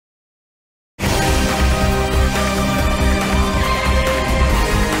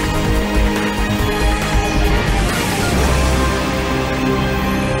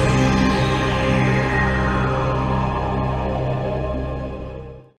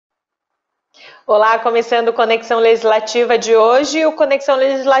Olá, começando o Conexão Legislativa de hoje. O Conexão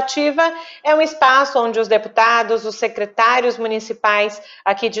Legislativa é um espaço onde os deputados, os secretários municipais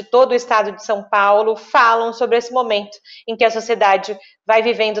aqui de todo o estado de São Paulo falam sobre esse momento em que a sociedade vai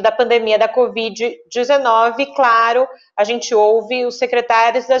vivendo da pandemia da COVID-19. Claro, a gente ouve os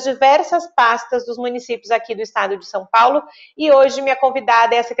secretários das diversas pastas dos municípios aqui do estado de São Paulo. E hoje minha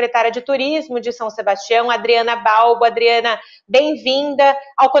convidada é a secretária de Turismo de São Sebastião, Adriana Balbo. Adriana, bem-vinda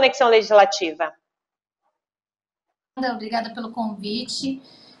ao Conexão Legislativa. Obrigada pelo convite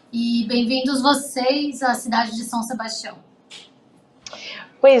e bem-vindos vocês à cidade de São Sebastião.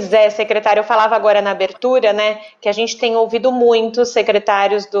 Pois é, secretário, eu falava agora na abertura, né, que a gente tem ouvido muitos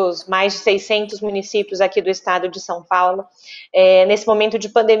secretários dos mais de 600 municípios aqui do estado de São Paulo, nesse momento de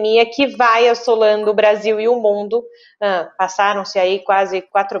pandemia que vai assolando o Brasil e o mundo. Passaram-se aí quase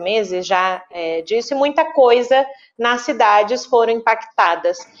 4 meses já disso, e muita coisa nas cidades foram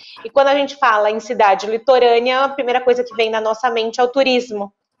impactadas. E quando a gente fala em cidade litorânea, a primeira coisa que vem na nossa mente é o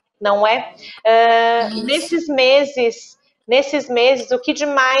turismo, não é? Nesses meses, o que de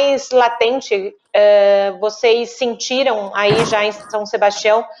mais latente vocês sentiram aí já em São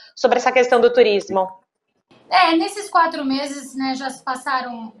Sebastião sobre essa questão do turismo? Nesses 4 meses, né, já se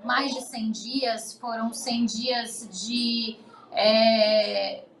passaram mais de 100 dias, foram 100 dias de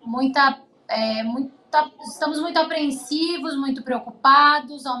estamos muito apreensivos, muito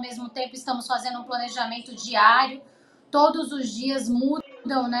preocupados, ao mesmo tempo estamos fazendo um planejamento diário, todos os dias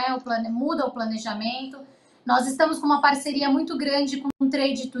mudam, né, muda o planejamento. Nós estamos com uma parceria muito grande com o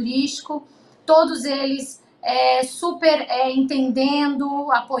trade turístico, todos eles super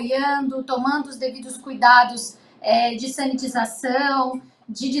entendendo, apoiando, tomando os devidos cuidados de sanitização,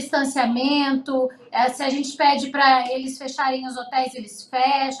 de distanciamento. Se a gente pede para eles fecharem os hotéis, eles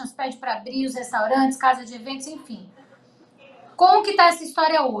fecham, se pede para abrir os restaurantes, casa de eventos, enfim. Como que está essa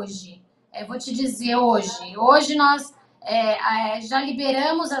história hoje? Vou te dizer hoje. Hoje nós já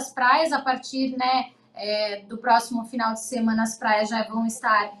liberamos as praias a partir, né, do próximo final de semana. As praias já vão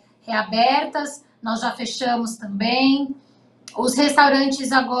estar reabertas, nós já fechamos também. Os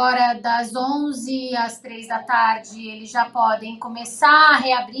restaurantes agora das 11 às 3 da tarde, eles já podem começar a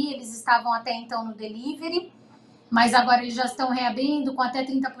reabrir, eles estavam até então no delivery, mas agora eles já estão reabrindo com até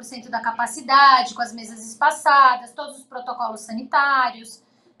 30% da capacidade, com as mesas espaçadas, todos os protocolos sanitários,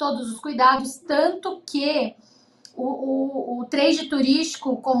 todos os cuidados, tanto que o trade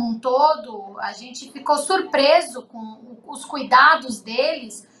turístico como um todo, a gente ficou surpreso com os cuidados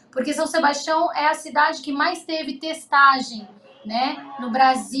deles, porque São Sebastião é a cidade que mais teve testagem, né? No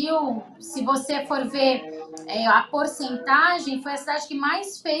Brasil, se você for ver a porcentagem, foi a cidade que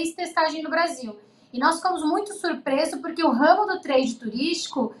mais fez testagem no Brasil. E nós ficamos muito surpresos porque o ramo do trade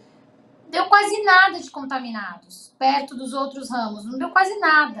turístico deu quase nada de contaminados, perto dos outros ramos, não deu quase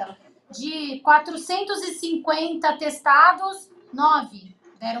nada. De 450 testados, 9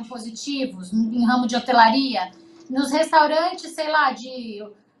 deram positivos em ramo de hotelaria. Nos restaurantes, sei lá, de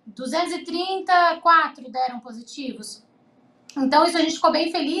 230, 4 deram positivos. Então, isso a gente ficou bem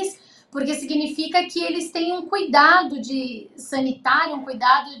feliz, porque significa que eles têm um cuidado de sanitário, um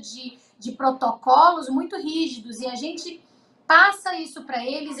cuidado de protocolos muito rígidos. E a gente passa isso para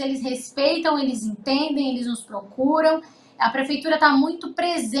eles, eles respeitam, eles entendem, eles nos procuram. A prefeitura está muito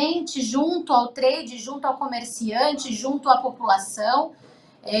presente junto ao trade, junto ao comerciante, junto à população.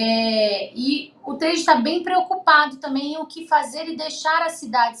 E o trade está bem preocupado também em o que fazer e deixar a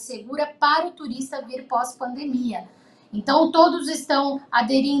cidade segura para o turista vir pós-pandemia. Então, todos estão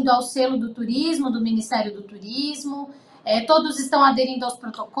aderindo ao selo do turismo, do Ministério do Turismo, todos estão aderindo aos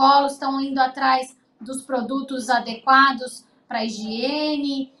protocolos, estão indo atrás dos produtos adequados para a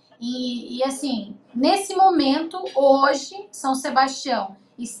higiene. E assim, nesse momento, hoje, São Sebastião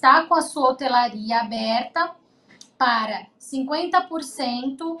está com a sua hotelaria aberta para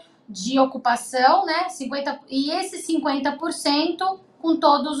 50% de ocupação, né? E esse 50% com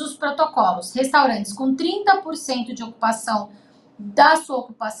todos os protocolos. Restaurantes com 30% de ocupação da sua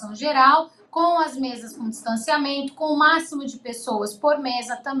ocupação geral, com as mesas com distanciamento, com o máximo de pessoas por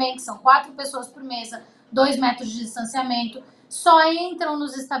mesa também, que são 4 pessoas por mesa, 2 metros de distanciamento. Só entram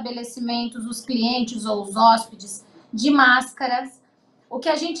nos estabelecimentos os clientes ou os hóspedes de máscaras. O que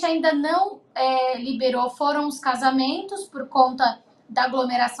a gente ainda não liberou foram os casamentos, por conta da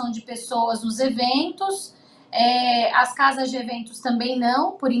aglomeração de pessoas nos eventos. As casas de eventos também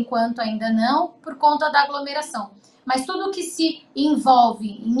não, por enquanto ainda não, por conta da aglomeração. Mas tudo que se envolve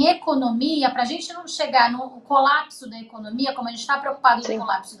em economia, para a gente não chegar no colapso da economia, como a gente está preocupado com o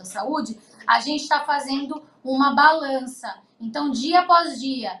colapso da saúde, a gente está fazendo uma balança. Então, dia após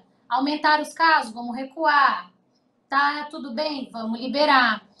dia, aumentar os casos, vamos recuar. Tá tudo bem, vamos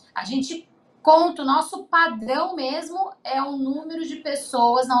liberar. A gente conta, o nosso padrão mesmo é o número de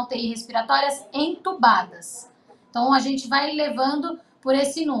pessoas na UTI respiratórias entubadas. Então, a gente vai levando por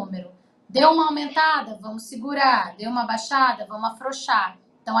esse número. Deu uma aumentada? Vamos segurar. Deu uma baixada? Vamos afrouxar.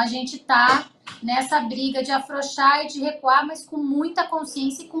 Então, a gente está nessa briga de afrouxar e de recuar, mas com muita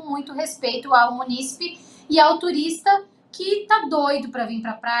consciência e com muito respeito ao munícipe e ao turista que tá doido para vir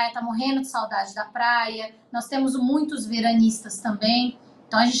para a praia, tá morrendo de saudade da praia. Nós temos muitos veranistas também.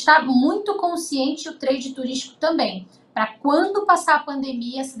 Então, a gente está muito consciente, o trade turístico também, para quando passar a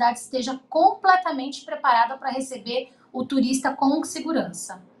pandemia, a cidade esteja completamente preparada para receber o turista com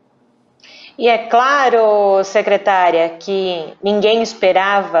segurança. E é claro, secretária, que ninguém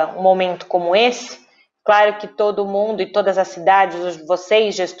esperava um momento como esse. Claro que todo mundo e todas as cidades,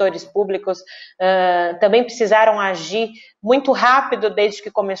 vocês, gestores públicos, também precisaram agir muito rápido desde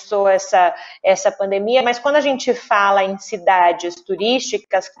que começou essa pandemia, mas quando a gente fala em cidades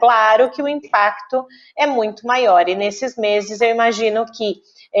turísticas, claro que o impacto é muito maior. E nesses meses eu imagino que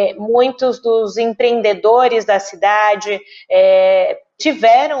muitos dos empreendedores da cidade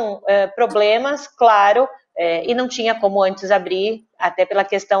tiveram problemas, claro, e não tinha como antes abrir, até pela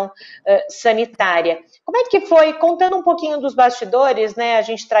questão sanitária. Como é que foi, contando um pouquinho dos bastidores, né? A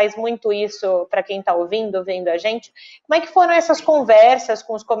gente traz muito isso para quem está ouvindo, vendo a gente. Como é que foram essas conversas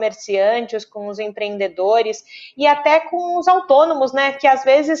com os comerciantes, com os empreendedores e até com os autônomos, né? Que às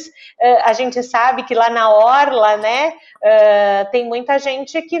vezes a gente sabe que lá na orla, né? Tem muita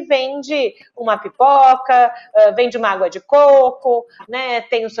gente que vende uma pipoca, vende uma água de coco, né?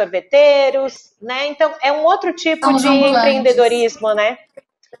 Tem os sorveteiros, né? Então é um outro tipo de empreendedorismo, né?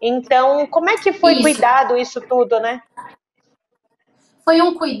 Então, como é que foi cuidado isso tudo, né? Foi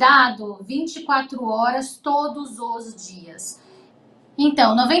um cuidado 24 horas todos os dias.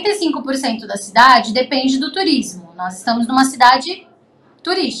 Então, 95% da cidade depende do turismo. Nós estamos numa cidade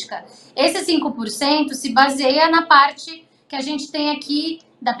turística. Esse 5% se baseia na parte que a gente tem aqui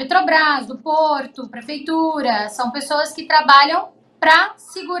da Petrobras, do Porto, Prefeitura. São pessoas que trabalham para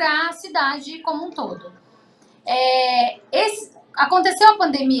segurar a cidade como um todo. Aconteceu a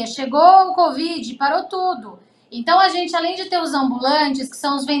pandemia, chegou o Covid, parou tudo. Então, a gente, além de ter os ambulantes, que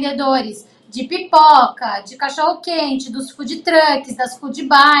são os vendedores de pipoca, de cachorro-quente, dos food trucks, das food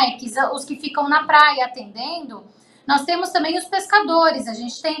bikes, os que ficam na praia atendendo, nós temos também os pescadores. A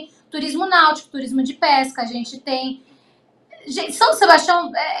gente tem turismo náutico, turismo de pesca, a gente tem... São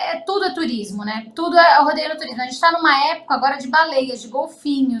Sebastião, tudo é turismo, né? Tudo é o rodeio do turismo. A gente está numa época agora de baleias, de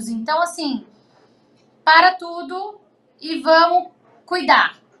golfinhos. Então, assim, para tudo e vamos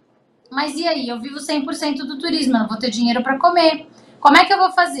cuidar. Mas e aí? Eu vivo 100% do turismo, eu não vou ter dinheiro para comer. Como é que eu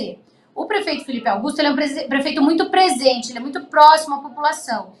vou fazer? O prefeito Felipe Augusto, ele é um prefeito muito presente, ele é muito próximo à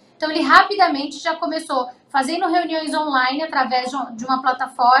população. Então, ele rapidamente já começou fazendo reuniões online através de uma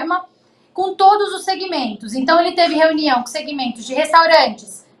plataforma com todos os segmentos. Então, ele teve reunião com segmentos de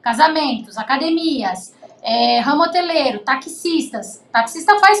restaurantes, casamentos, academias, ramo hoteleiro, taxistas.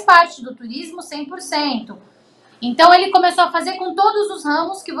 Taxista faz parte do turismo 100%. Então, ele começou a fazer com todos os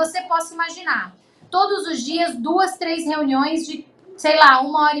ramos que você possa imaginar. Todos os dias, 2, 3 reuniões de, sei lá,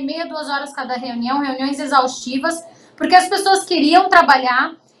 1h30, 2 horas cada reunião, reuniões exaustivas, porque as pessoas queriam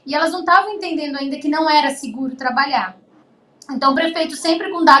trabalhar e elas não estavam entendendo ainda que não era seguro trabalhar. Então, o prefeito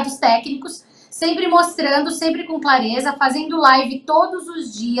sempre com dados técnicos, sempre mostrando, sempre com clareza, fazendo live todos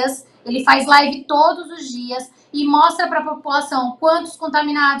os dias. Ele faz live todos os dias e mostra para a população quantos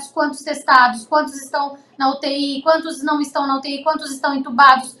contaminados, quantos testados, quantos estão na UTI, quantos não estão na UTI, quantos estão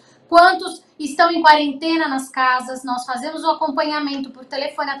entubados, quantos estão em quarentena nas casas. Nós fazemos o acompanhamento por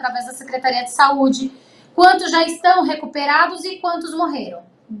telefone através da Secretaria de Saúde, quantos já estão recuperados e quantos morreram.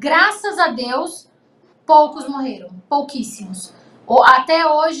 Graças a Deus, poucos morreram, pouquíssimos. Até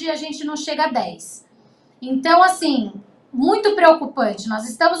hoje a gente não chega a 10. Então, assim, muito preocupante. Nós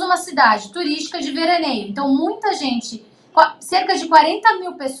estamos numa cidade turística de veraneio, então muita gente, cerca de 40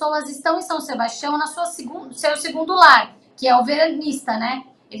 mil pessoas estão em São Sebastião no seu segundo lar, que é o veranista, né?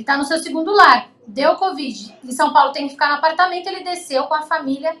 Ele está no seu segundo lar, deu Covid. Em São Paulo tem que ficar no apartamento, ele desceu com a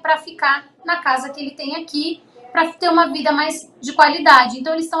família para ficar na casa que ele tem aqui, para ter uma vida mais de qualidade.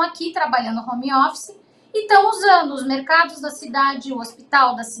 Então, eles estão aqui trabalhando home office e estão usando os mercados da cidade, o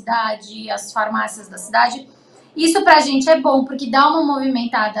hospital da cidade, as farmácias da cidade. Isso para a gente é bom, porque dá uma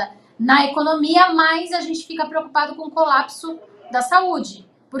movimentada na economia, mas a gente fica preocupado com o colapso da saúde,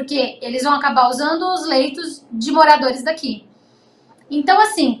 porque eles vão acabar usando os leitos de moradores daqui. Então,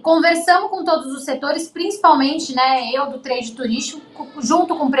 assim, conversamos com todos os setores, principalmente, né, eu do trade turístico,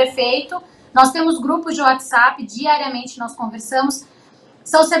 junto com o prefeito. Nós temos grupos de WhatsApp, diariamente nós conversamos.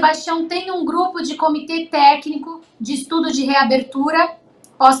 São Sebastião tem um grupo de comitê técnico de estudo de reabertura,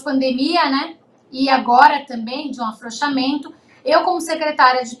 pós-pandemia, né? E agora também de um afrouxamento. Eu, como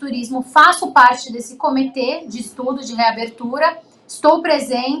secretária de Turismo, faço parte desse comitê de estudo de reabertura, estou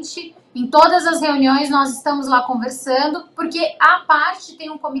presente em todas as reuniões, nós estamos lá conversando, porque a parte tem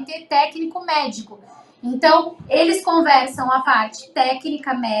um comitê técnico médico. Então, eles conversam a parte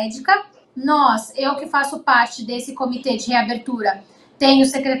técnica médica, eu que faço parte desse comitê de reabertura, tenho o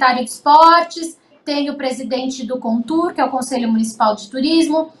secretário de esportes, tenho o presidente do Contur, que é o Conselho Municipal de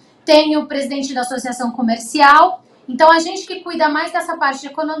Turismo, tenho o presidente da Associação Comercial. Então, a gente que cuida mais dessa parte de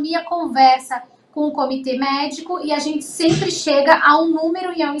economia conversa com o comitê médico e a gente sempre chega a um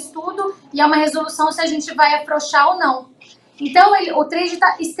número e a um estudo e a uma resolução se a gente vai afrouxar ou não. Então, o trade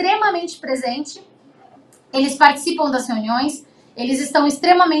está extremamente presente, eles participam das reuniões, eles estão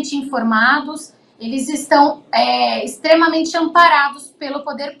extremamente informados, eles estão extremamente amparados pelo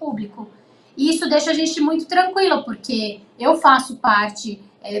poder público. E isso deixa a gente muito tranquilo, porque eu faço parte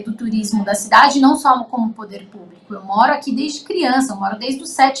do turismo da cidade, não só como poder público. Eu moro aqui desde criança, eu moro desde os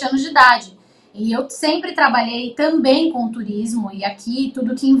 7 anos de idade. E eu sempre trabalhei também com turismo e aqui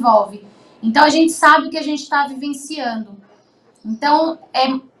tudo que envolve. Então, a gente sabe o que a gente está vivenciando. Então,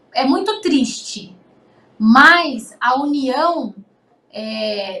 é muito triste. Mas a união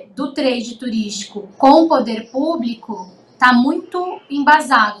do trade turístico com o poder público está muito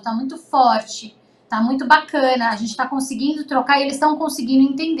embasado, está muito forte, está muito bacana. A gente está conseguindo trocar e eles estão conseguindo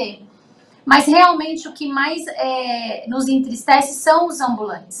entender. Mas realmente o que mais nos entristece são os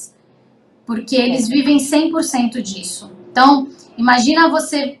ambulantes, porque eles vivem 100% disso. Então, imagina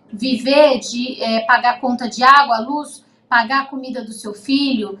você viver de pagar conta de água, luz, pagar a comida do seu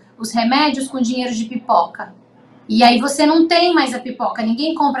filho, os remédios com dinheiro de pipoca. E aí você não tem mais a pipoca,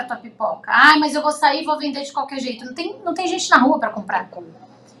 ninguém compra a tua pipoca. Ah, mas eu vou sair e vou vender de qualquer jeito. Não tem gente na rua para comprar.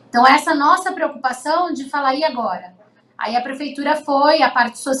 Então, essa nossa preocupação de falar, e agora? Aí a prefeitura a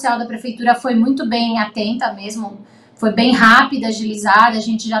parte social da prefeitura foi muito bem atenta mesmo, foi bem rápida, agilizada, a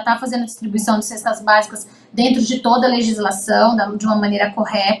gente já está fazendo distribuição de cestas básicas dentro de toda a legislação, de uma maneira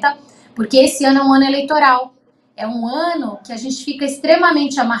correta, porque esse ano é um ano eleitoral. É um ano que a gente fica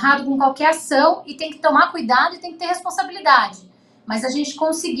extremamente amarrado com qualquer ação e tem que tomar cuidado e tem que ter responsabilidade. Mas a gente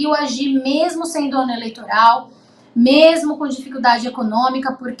conseguiu agir mesmo sendo ano eleitoral, mesmo com dificuldade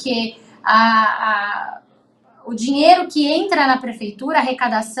econômica, porque o dinheiro que entra na prefeitura, a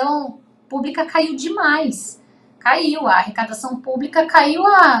arrecadação pública caiu demais. Caiu, a arrecadação pública caiu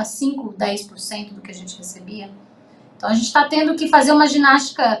a 5%, 10% do que a gente recebia. Então a gente está tendo que fazer uma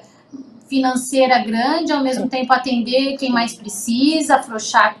ginástica financeira grande, ao mesmo tempo atender quem mais precisa,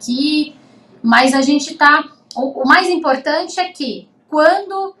 afrouxar aqui, mas a gente está... O mais importante é que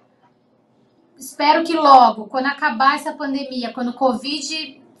espero que logo, quando acabar essa pandemia, quando o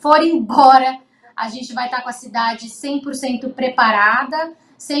Covid for embora, a gente vai estar com a cidade 100% preparada,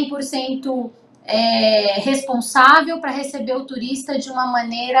 100% responsável para receber o turista de uma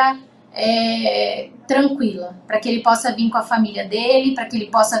maneira tranquila, para que ele possa vir com a família dele, para que ele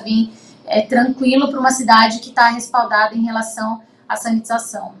possa vir tranquilo para uma cidade que está respaldada em relação à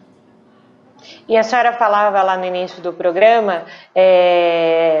sanitização. E a senhora falava lá no início do programa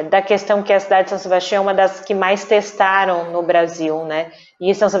da questão que a cidade de São Sebastião é uma das que mais testaram no Brasil, né?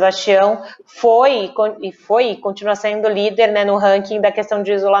 E São Sebastião foi e continua sendo líder, né, no ranking da questão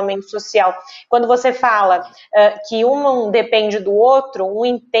de isolamento social. Quando você fala que um depende do outro, um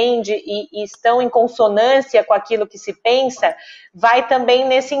entende e estão em consonância com aquilo que se pensa, vai também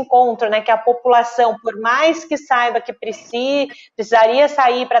nesse encontro, né, que a população, por mais que saiba que precisaria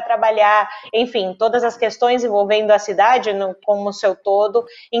sair para trabalhar, enfim, todas as questões envolvendo a cidade como o seu todo,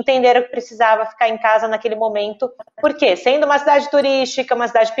 entenderam que precisava ficar em casa naquele momento, porque sendo uma cidade turística, uma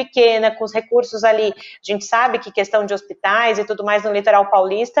cidade pequena, com os recursos ali, a gente sabe que questão de hospitais e tudo mais no litoral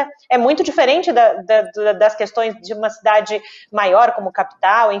paulista é muito diferente das questões de uma cidade maior, como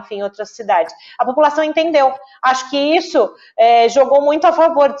capital, enfim, outras cidades. A população entendeu. Acho que isso jogou muito a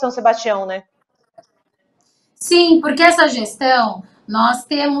favor de São Sebastião, né? Sim, porque essa gestão, nós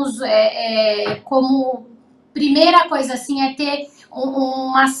temos como primeira coisa assim, ter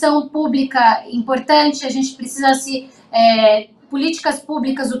uma ação pública importante, a gente precisa políticas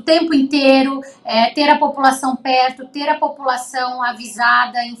públicas o tempo inteiro, ter a população perto, ter a população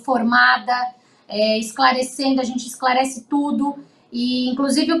avisada, informada, esclarecendo, a gente esclarece tudo. E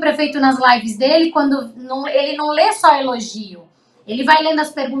inclusive o prefeito nas lives dele, ele não lê só elogio, ele vai lendo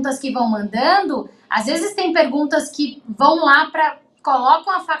as perguntas que vão mandando, às vezes tem perguntas que vão lá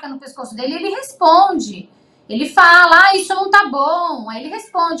colocam a faca no pescoço dele e ele responde. Ele fala, isso não tá bom. Aí ele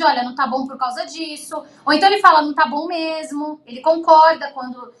responde, olha, não tá bom por causa disso. Ou então ele fala, não tá bom mesmo. Ele concorda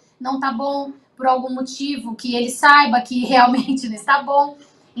quando não tá bom por algum motivo que ele saiba que realmente não está bom.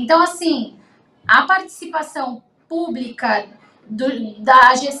 Então, assim, a participação pública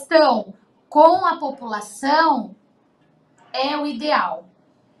da gestão com a população é o ideal.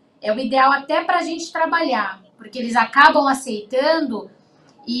 É o ideal até para a gente trabalhar, porque eles acabam aceitando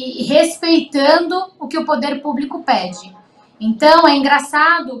e respeitando o que o poder público pede. Então, é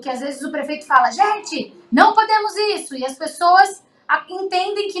engraçado que às vezes o prefeito fala, gente, não podemos isso, e as pessoas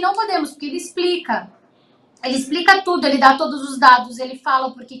entendem que não podemos, porque ele explica tudo, ele dá todos os dados, ele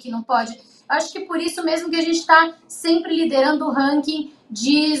fala por que não pode. Eu acho que por isso mesmo que a gente está sempre liderando o ranking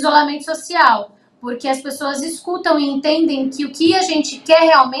de isolamento social, porque as pessoas escutam e entendem que o que a gente quer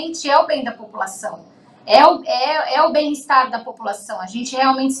realmente é o bem da população, é o bem-estar da população, a gente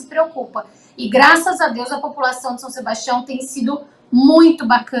realmente se preocupa. E graças a Deus a população de São Sebastião tem sido muito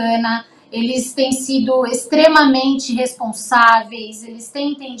bacana, eles têm sido extremamente responsáveis, eles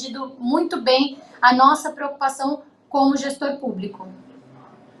têm entendido muito bem a nossa preocupação como gestor público.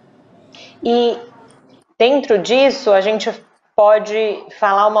 E dentro disso, a gente pode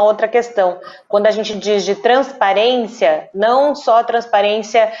falar uma outra questão. Quando a gente diz de transparência, não só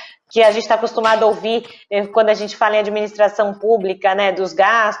transparência que a gente está acostumado a ouvir quando a gente fala em administração pública, né, dos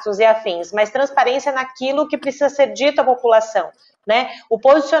gastos e afins, mas transparência naquilo que precisa ser dito à população, né? O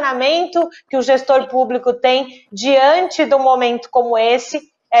posicionamento que o gestor público tem diante de um momento como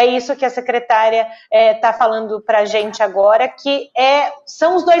esse, é isso que a secretária está falando para a gente agora, que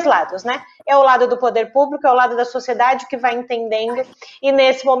são os dois lados, né? É o lado do poder público, é o lado da sociedade que vai entendendo, e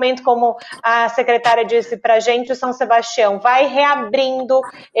nesse momento, como a secretária disse para a gente, o São Sebastião vai reabrindo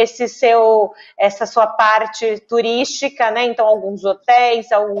essa sua parte turística, né? Então, alguns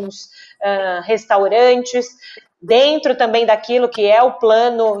hotéis, alguns restaurantes, dentro também daquilo que é o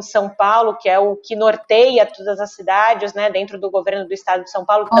Plano São Paulo, que é o que norteia todas as cidades, né, dentro do governo do estado de São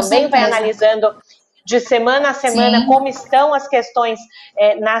Paulo, que também vai analisando de semana a semana como estão as questões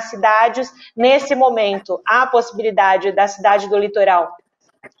nas cidades. Nesse momento, há a possibilidade da cidade do litoral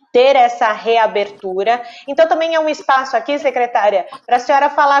ter essa reabertura. Então, também é um espaço aqui, secretária, para a senhora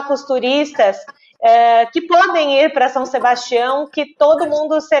falar com os turistas que podem ir para São Sebastião, que todo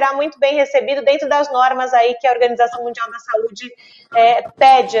mundo será muito bem recebido dentro das normas aí que a Organização Mundial da Saúde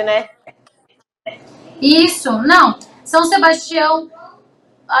pede, né? Isso, não. São Sebastião,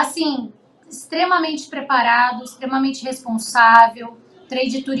 assim, extremamente preparado, extremamente responsável,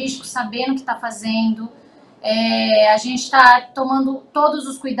 trade turístico sabendo o que está fazendo. A gente está tomando todos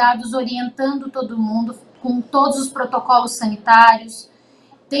os cuidados, orientando todo mundo com todos os protocolos sanitários.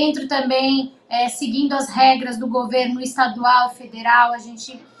 Dentro também, seguindo as regras do governo estadual, federal, a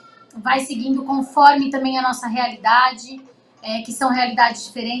gente vai seguindo conforme também a nossa realidade, que são realidades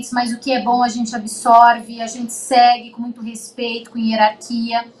diferentes, mas o que é bom a gente absorve, a gente segue com muito respeito, com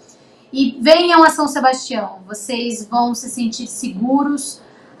hierarquia. E venham a São Sebastião, vocês vão se sentir seguros,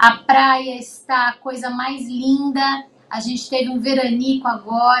 a praia está a coisa mais linda, a gente teve um veranico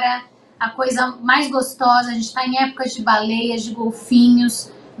agora, a coisa mais gostosa, a gente está em épocas de baleias, de golfinhos.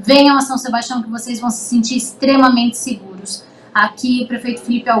 Venham a São Sebastião que vocês vão se sentir extremamente seguros. Aqui o prefeito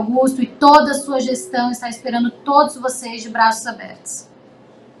Felipe Augusto e toda a sua gestão está esperando todos vocês de braços abertos.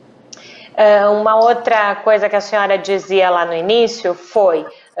 Uma outra coisa que a senhora dizia lá no início foi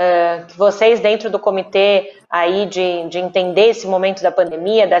que vocês dentro do comitê aí de entender esse momento da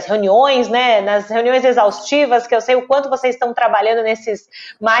pandemia, das reuniões, né, nas reuniões exaustivas, que eu sei o quanto vocês estão trabalhando nesses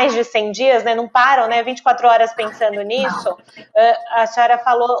mais de 100 dias, né, não param, né, 24 horas pensando nisso, a senhora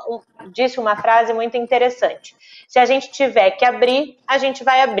disse uma frase muito interessante: se a gente tiver que abrir, a gente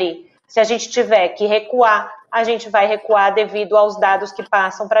vai abrir, se a gente tiver que recuar, a gente vai recuar devido aos dados que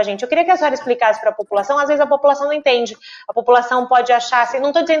passam para a gente. Eu queria que a senhora explicasse para a população, às vezes a população não entende, a população pode achar, assim,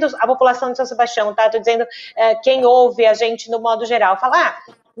 não estou dizendo a população de São Sebastião, tá? Estou dizendo quem ouve a gente no modo geral, fala,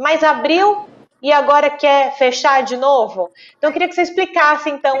 mas abriu e agora quer fechar de novo? Então eu queria que você explicasse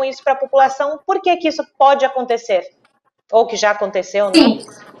então isso para a população, por que isso pode acontecer? Ou que já aconteceu, né? Sim,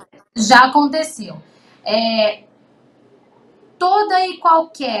 já aconteceu. Toda e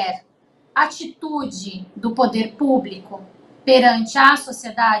qualquer atitude do poder público perante a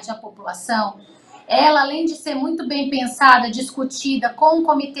sociedade, a população, ela, além de ser muito bem pensada, discutida com o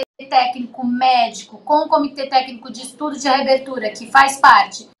comitê técnico médico, com o comitê técnico de estudo de reabertura, que faz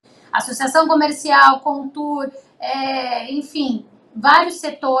parte, associação comercial, Contur, enfim, vários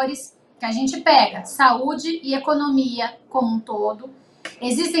setores que a gente pega, saúde e economia como um todo.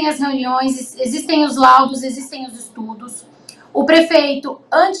 Existem as reuniões, existem os laudos, existem os estudos. O prefeito,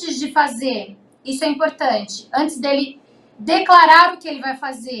 antes de fazer, isso é importante, antes dele declarar o que ele vai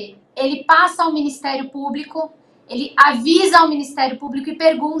fazer, ele passa ao Ministério Público, ele avisa ao Ministério Público e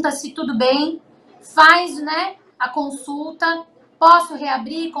pergunta se tudo bem, faz, né, a consulta, Posso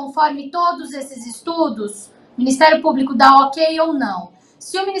reabrir conforme todos esses estudos? O Ministério Público dá ok ou não?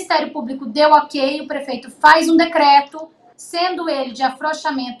 Se o Ministério Público deu ok, o prefeito faz um decreto, sendo ele de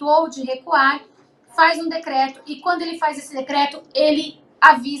afrouxamento ou de recuar, faz um decreto, e quando ele faz esse decreto, ele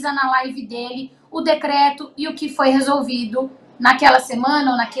avisa na live dele o decreto e o que foi resolvido naquela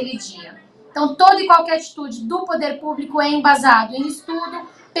semana ou naquele dia. Então, toda e qualquer atitude do poder público é embasado em estudo,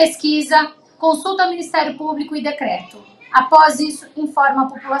 pesquisa, consulta ao Ministério Público e decreto. Após isso, informa a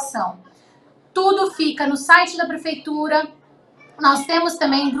população. Tudo fica no site da prefeitura. Nós temos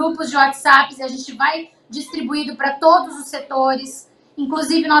também grupos de WhatsApp e a gente vai distribuído para todos os setores.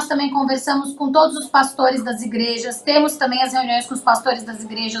 Inclusive, nós também conversamos com todos os pastores das igrejas, temos também as reuniões com os pastores das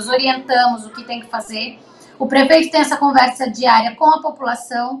igrejas, orientamos o que tem que fazer. O prefeito tem essa conversa diária com a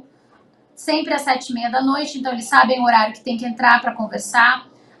população, sempre às 7h30 da noite, então eles sabem o horário que tem que entrar para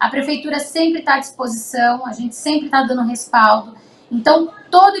conversar. A prefeitura sempre está à disposição, a gente sempre está dando respaldo. Então,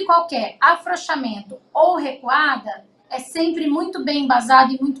 todo e qualquer afrouxamento ou recuada é sempre muito bem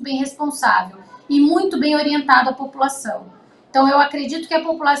embasado e muito bem responsável e muito bem orientado à população. Então, eu acredito que a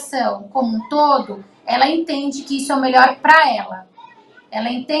população, como um todo, ela entende que isso é o melhor para ela. Ela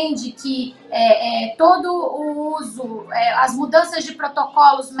entende que todo o uso, as mudanças de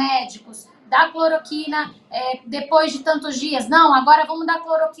protocolos médicos, da cloroquina depois de tantos dias. Não, agora vamos dar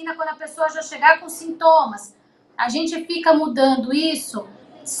cloroquina quando a pessoa já chegar com sintomas. A gente fica mudando isso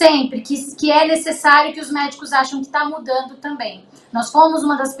sempre, que é necessário, que os médicos acham que está mudando também. Nós fomos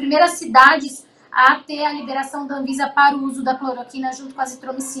uma das primeiras cidades a ter a liberação da Anvisa para o uso da cloroquina junto com a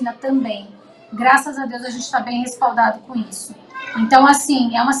azitromicina também. Graças a Deus a gente está bem respaldado com isso. Então,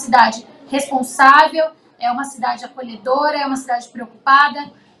 assim, é uma cidade responsável, é uma cidade acolhedora, é uma cidade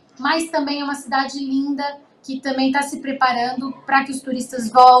preocupada, mas também é uma cidade linda que também está se preparando para que os turistas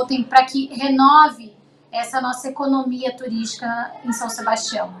voltem, para que renove essa nossa economia turística em São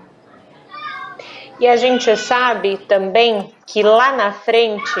Sebastião. E a gente sabe também que lá na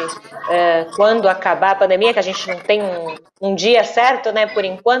frente, quando acabar a pandemia, que a gente não tem um dia certo, né? Por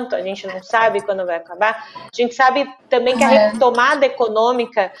enquanto, a gente não sabe quando vai acabar. A gente sabe também que a retomada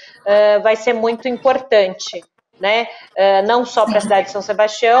econômica vai ser muito importante, né? Não só para a cidade de São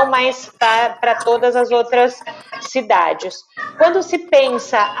Sebastião, mas para todas as outras cidades. Quando se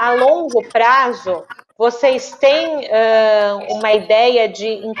pensa a longo prazo, vocês têm uma ideia de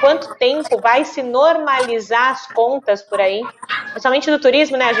em quanto tempo vai se normalizar as contas por aí? Principalmente do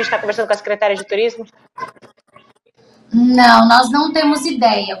turismo, né? A gente está conversando com a Secretária de Turismo. Não, nós não temos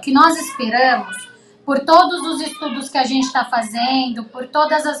ideia. O que nós esperamos, por todos os estudos que a gente está fazendo, por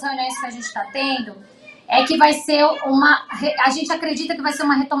todas as reuniões que a gente está tendo, é que vai ser a gente acredita que vai ser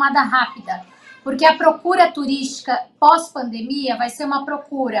uma retomada rápida, porque a procura turística pós-pandemia vai ser uma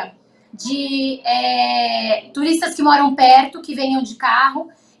procura de turistas que moram perto, que venham de carro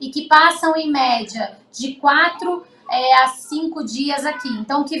e que passam em média de 4 a 5 dias aqui.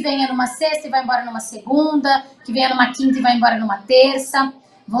 Então, que venha numa sexta e vai embora numa segunda, que venha numa quinta e vai embora numa terça.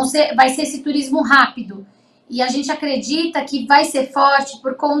 Vai ser esse turismo rápido. E a gente acredita que vai ser forte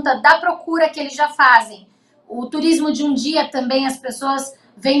por conta da procura que eles já fazem. O turismo de um dia também, as pessoas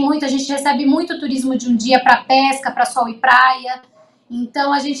vêm muito, a gente recebe muito turismo de um dia para pesca, para sol e praia.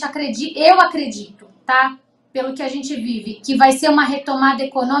 Então, eu acredito, tá? Pelo que a gente vive, que vai ser uma retomada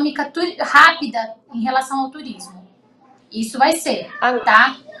econômica rápida em relação ao turismo. Isso vai ser,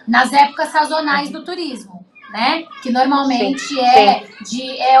 tá? Nas épocas sazonais do turismo, né? Que normalmente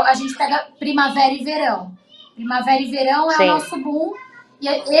a gente pega primavera e verão. Primavera e verão é o nosso boom. E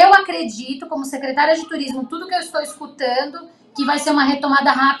eu acredito, como secretária de turismo, tudo que eu estou escutando, que vai ser uma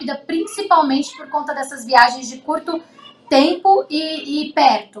retomada rápida, principalmente por conta dessas viagens de curto tempo e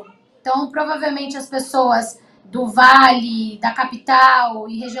perto. Então, provavelmente as pessoas do Vale, da capital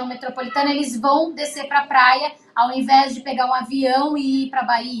e região metropolitana, eles vão descer para a praia ao invés de pegar um avião e ir para a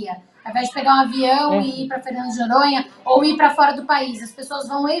Bahia, ao invés de pegar um avião e ir para Fernando de Noronha ou ir para fora do país. As pessoas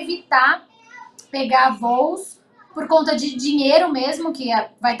vão evitar pegar voos por conta de dinheiro mesmo, que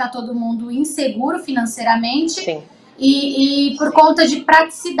vai estar todo mundo inseguro financeiramente. Sim. E por conta de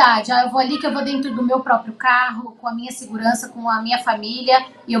praticidade. Eu vou ali que eu vou dentro do meu próprio carro, com a minha segurança, com a minha família,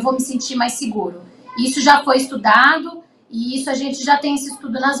 e eu vou me sentir mais seguro. Isso já foi estudado, e isso a gente já tem esse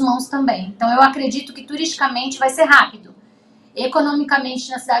estudo nas mãos também. Então, eu acredito que turisticamente vai ser rápido.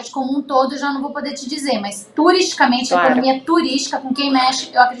 Economicamente, na cidade como um todo, eu já não vou poder te dizer, mas turisticamente, a economia turística, com quem mexe,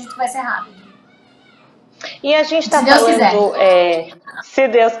 eu acredito que vai ser rápido. E a gente está Se Deus falando, quiser. se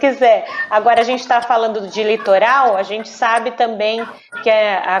Deus quiser, agora a gente está falando de litoral, a gente sabe também que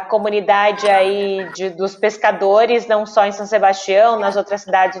a comunidade aí dos pescadores, não só em São Sebastião, nas outras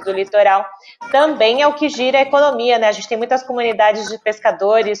cidades do litoral, também é o que gira a economia, né? A gente tem muitas comunidades de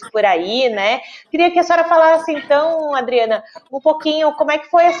pescadores por aí, né? Queria que a senhora falasse então, Adriana, um pouquinho como é que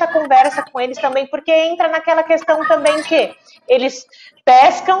foi essa conversa com eles também, porque entra naquela questão também que eles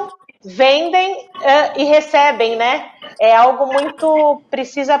pescam, vendem e recebem, né? É algo muito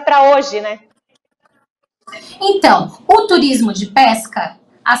precisa para hoje, né? Então, o turismo de pesca,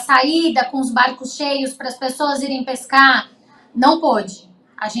 a saída com os barcos cheios para as pessoas irem pescar, não pôde.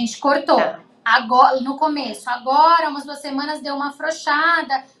 A gente cortou. Tá. Agora, no começo. Agora, umas 2 semanas, deu uma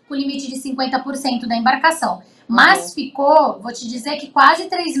afrouxada com limite de 50% da embarcação. Mas ficou, vou te dizer que quase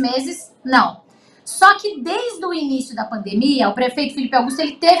 3 meses, não. Só que desde o início da pandemia, o prefeito Felipe Augusto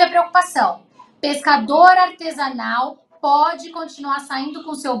ele teve a preocupação. Pescador artesanal pode continuar saindo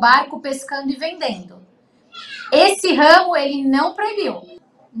com seu barco, pescando e vendendo. Esse ramo ele não proibiu,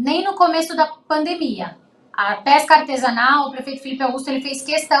 nem no começo da pandemia. A pesca artesanal, o prefeito Felipe Augusto ele fez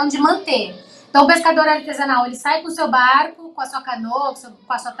questão de manter. Então, o pescador artesanal ele sai com o seu barco, com a sua canoa,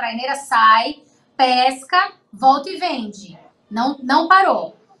 com a sua traineira, sai, pesca, volta e vende. Não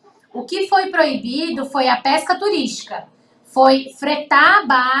parou. O que foi proibido foi a pesca turística. Foi fretar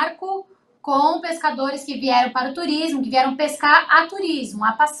barco com pescadores que vieram para o turismo, que vieram pescar a turismo,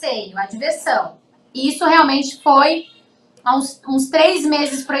 a passeio, a diversão. Isso realmente foi há uns 3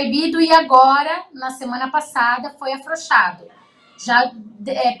 meses proibido e agora, na semana passada, foi afrouxado. Já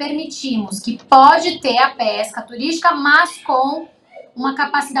permitimos que pode ter a pesca turística, mas com uma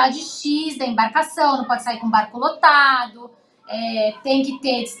capacidade X da embarcação, não pode sair com barco lotado, tem que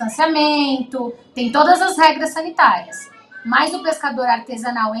ter distanciamento, tem todas as regras sanitárias. Mas o pescador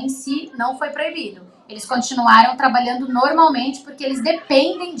artesanal em si não foi proibido. Eles continuaram trabalhando normalmente porque eles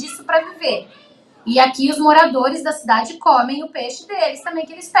dependem disso para viver. E aqui os moradores da cidade comem o peixe deles também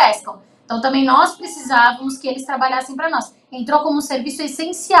que eles pescam. Então também nós precisávamos que eles trabalhassem para nós. Entrou como um serviço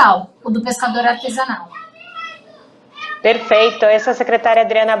essencial o do pescador artesanal. Perfeito. Essa é a secretária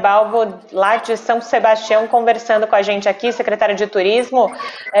Adriana Balbo, lá de São Sebastião, conversando com a gente aqui, secretária de Turismo.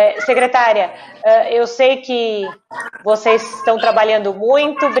 Secretária, eu sei que vocês estão trabalhando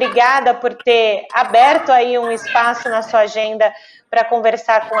muito. Obrigada por ter aberto aí um espaço na sua agenda para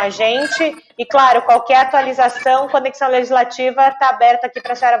conversar com a gente. E, claro, qualquer atualização, Conexão Legislativa está aberta aqui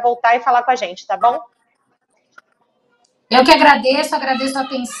para a senhora voltar e falar com a gente, tá bom? Eu que agradeço a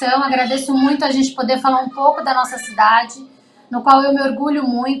atenção, agradeço muito a gente poder falar um pouco da nossa cidade, no qual eu me orgulho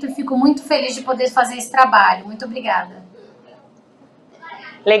muito e fico muito feliz de poder fazer esse trabalho. Muito obrigada.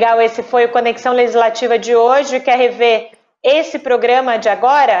 Legal, esse foi o Conexão Legislativa de hoje. Quer rever esse programa de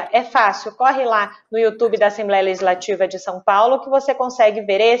agora? É fácil, corre lá no YouTube da Assembleia Legislativa de São Paulo que você consegue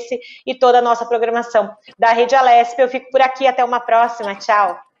ver esse e toda a nossa programação da Rede Alesp. Eu fico por aqui, até uma próxima,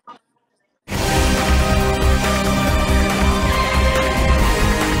 tchau!